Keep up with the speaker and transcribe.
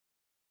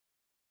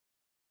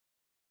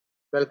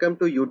Welcome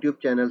to YouTube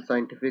channel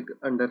scientific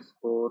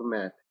underscore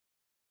math.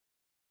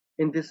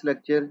 In this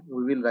lecture,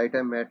 we will write a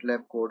MATLAB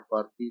code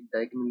for the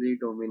diagonally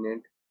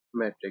dominant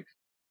matrix.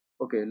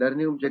 Okay,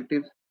 learning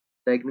objectives,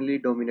 diagonally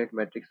dominant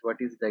matrix. What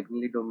is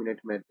diagonally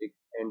dominant matrix?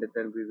 And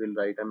then we will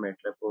write a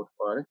MATLAB code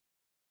for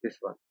this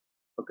one.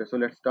 Okay, so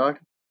let's start.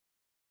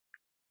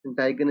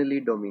 Diagonally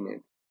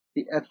dominant.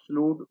 The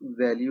absolute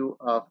value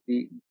of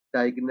the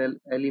diagonal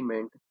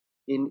element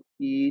in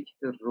each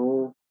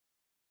row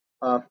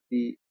of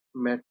the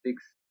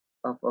matrix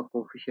of a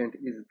coefficient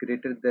is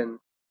greater than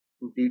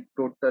the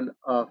total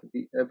of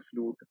the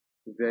absolute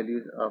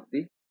values of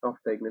the of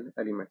diagonal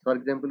elements. For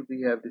example,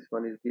 we have this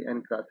one is the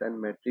n cross n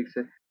matrix,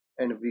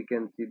 and we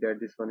can see that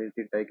this one is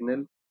the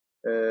diagonal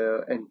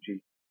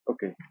entry.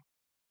 Okay,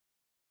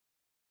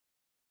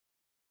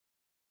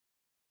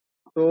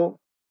 so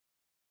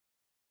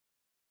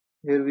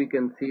here we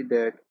can see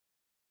that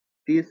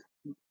this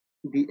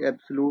the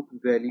absolute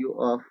value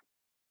of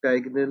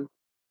diagonal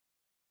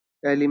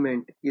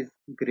element is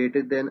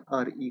greater than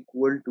or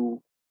equal to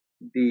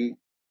the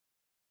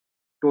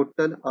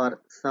total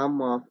or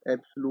sum of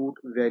absolute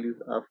values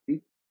of the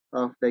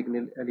of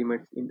diagonal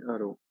elements in a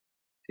row.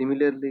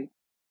 Similarly,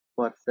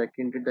 for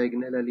second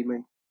diagonal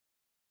element,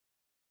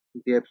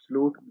 the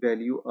absolute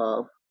value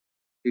of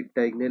the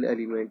diagonal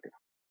element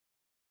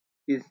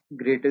is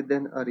greater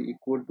than or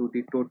equal to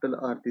the total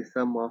or the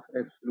sum of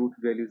absolute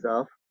values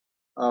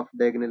of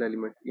diagonal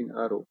elements in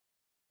a row.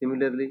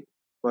 Similarly,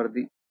 for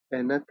the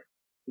nth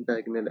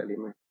diagonal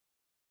element.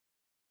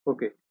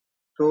 Okay,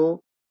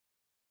 so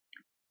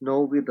now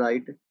we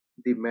write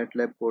the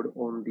MATLAB code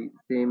on the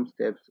same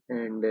steps,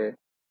 and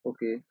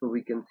okay, so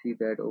we can see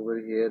that over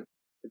here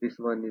this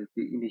one is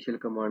the initial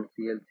command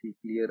clc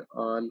clear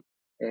all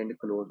and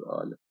close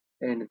all,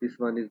 and this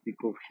one is the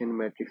coefficient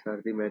matrix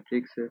or the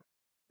matrix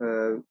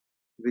uh,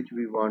 which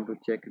we want to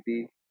check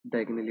the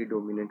diagonally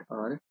dominant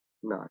or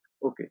not.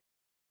 Okay,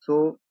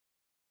 so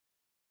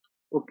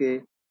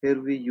okay, here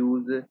we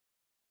use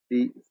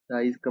the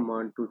size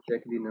command to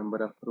check the number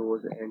of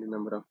rows and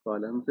number of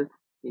columns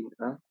in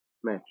a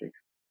matrix.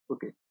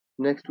 Okay,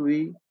 next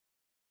we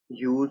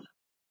use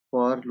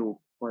for loop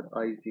for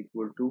I is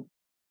equal to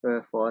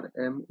for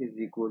m is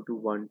equal to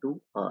 1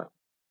 to r.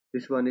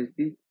 This one is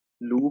the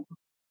loop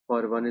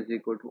for 1 is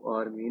equal to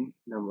r mean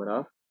number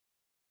of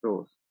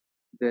rows.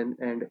 Then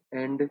and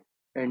end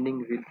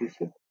ending with this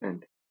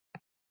end.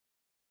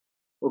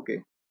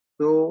 Okay,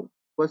 so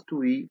first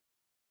we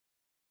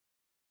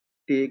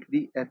take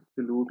the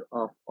absolute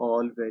of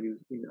all values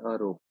in a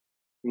row,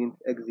 means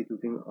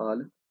executing all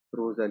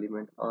rows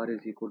element r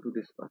is equal to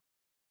this one.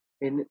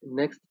 In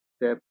next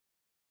step,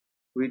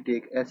 we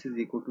take s is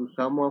equal to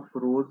sum of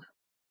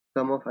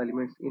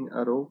elements in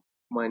a row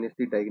minus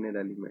the diagonal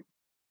element.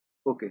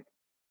 Okay,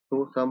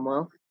 so sum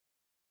of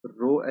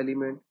row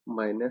element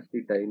minus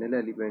the diagonal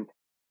element.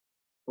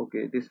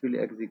 Okay, this will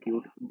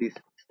execute this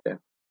step.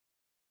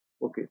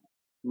 Okay,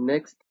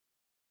 next,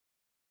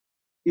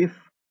 if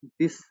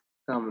this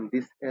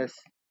this s,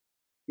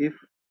 if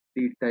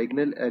the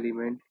diagonal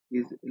element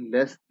is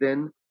less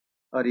than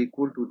or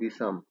equal to the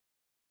sum,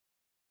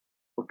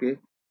 okay,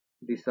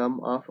 the sum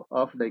of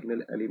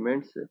diagonal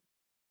elements,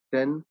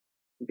 then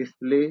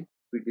display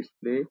we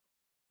display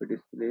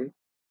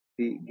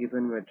the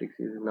given matrix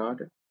is not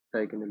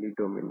diagonally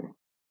dominant.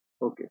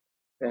 Okay,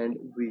 and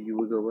we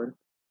use over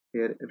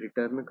here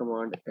return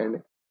command, and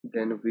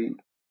then we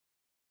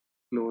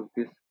close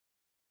this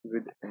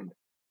with end.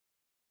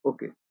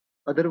 Okay,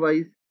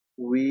 otherwise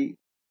we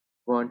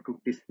want to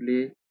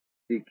display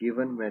the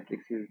given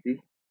matrix is the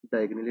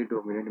diagonally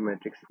dominant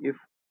matrix if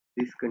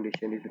this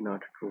condition is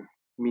not true,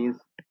 means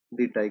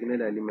the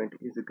diagonal element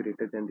is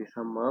greater than the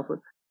sum of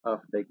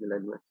diagonal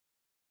elements.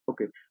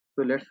 Okay,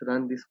 so let's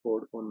run this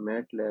code on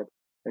MATLAB,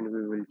 and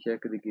we will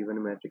check the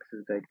given matrix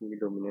is diagonally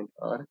dominant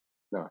or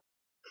not.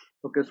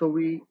 Okay, so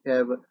we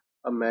have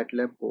a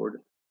MATLAB code,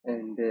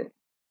 and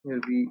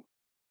here we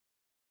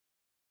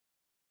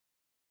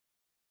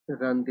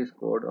run this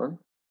code on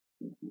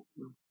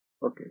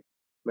okay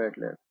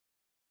MATLAB.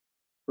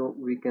 So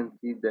we can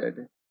see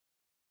that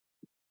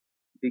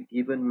the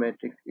given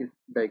matrix is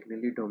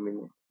diagonally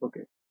dominant.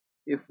 Okay,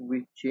 if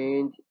we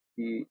change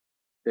the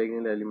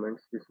diagonal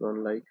elements, this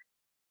one like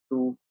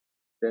 2,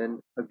 then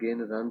again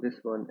run this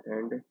one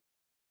and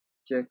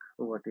check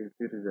what is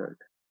the result.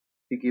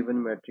 The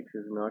given matrix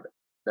is not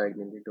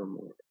diagonally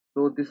dominant.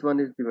 So this one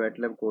is the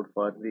MATLAB code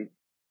for the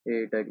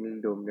a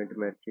diagonally dominant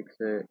matrix,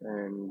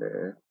 and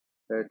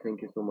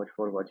thank you so much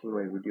for watching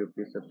my video.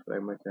 Please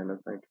subscribe my channel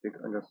scientific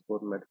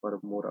underscore math for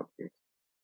more updates.